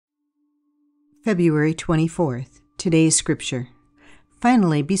February 24th. Today's Scripture.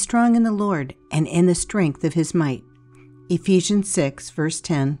 Finally, be strong in the Lord and in the strength of His might. Ephesians 6, verse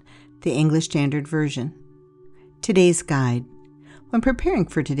 10, the English Standard Version. Today's Guide. When preparing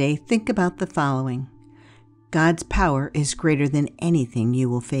for today, think about the following. God's power is greater than anything you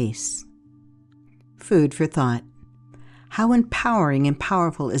will face. Food for thought. How empowering and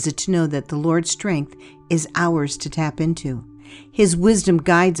powerful is it to know that the Lord's strength is ours to tap into? His wisdom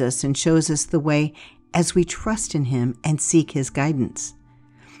guides us and shows us the way as we trust in Him and seek His guidance.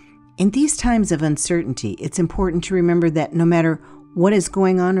 In these times of uncertainty, it's important to remember that no matter what is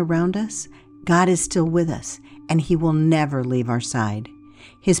going on around us, God is still with us, and He will never leave our side.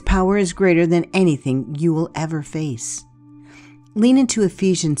 His power is greater than anything you will ever face. Lean into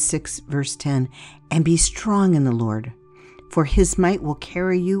Ephesians 6, verse 10, and be strong in the Lord, for His might will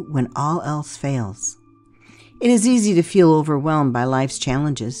carry you when all else fails. It is easy to feel overwhelmed by life's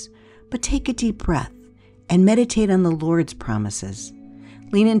challenges, but take a deep breath and meditate on the Lord's promises.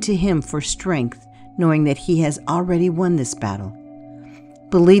 Lean into Him for strength, knowing that He has already won this battle.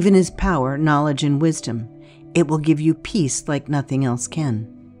 Believe in His power, knowledge, and wisdom. It will give you peace like nothing else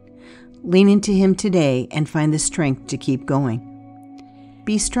can. Lean into Him today and find the strength to keep going.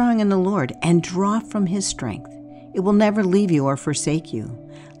 Be strong in the Lord and draw from His strength. It will never leave you or forsake you.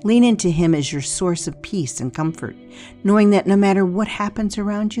 Lean into Him as your source of peace and comfort, knowing that no matter what happens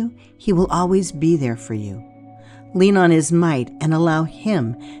around you, He will always be there for you. Lean on His might and allow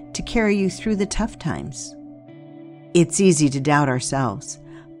Him to carry you through the tough times. It's easy to doubt ourselves,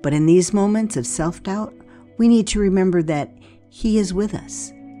 but in these moments of self-doubt, we need to remember that He is with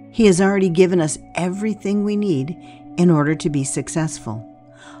us. He has already given us everything we need in order to be successful.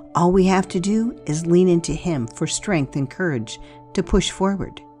 All we have to do is lean into Him for strength and courage to push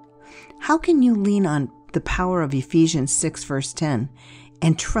forward. How can you lean on the power of Ephesians 6, verse 10,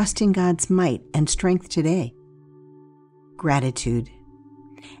 and trust in God's might and strength today? Gratitude.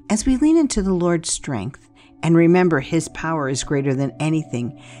 As we lean into the Lord's strength and remember His power is greater than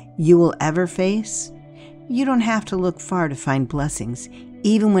anything you will ever face, you don't have to look far to find blessings,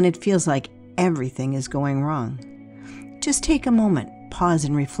 even when it feels like everything is going wrong. Just take a moment, pause,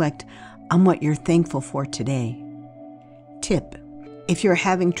 and reflect on what you're thankful for today. Tip: if you're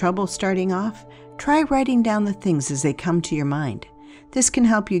having trouble starting off, try writing down the things as they come to your mind. This can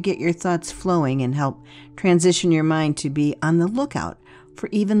help you get your thoughts flowing and help transition your mind to be on the lookout for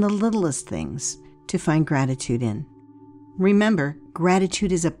even the littlest things to find gratitude in. Remember,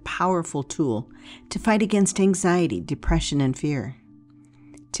 gratitude is a powerful tool to fight against anxiety, depression, and fear.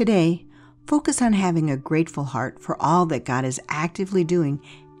 Today, focus on having a grateful heart for all that God is actively doing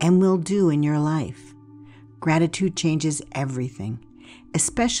and will do in your life. Gratitude changes everything,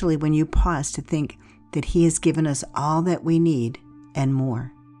 especially when you pause to think that He has given us all that we need and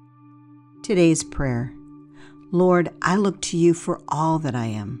more. Today's prayer. Lord, I look to You for all that I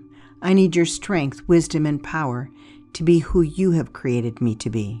am. I need Your strength, wisdom, and power to be who You have created me to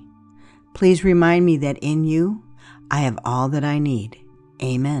be. Please remind me that in You, I have all that I need.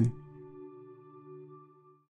 Amen.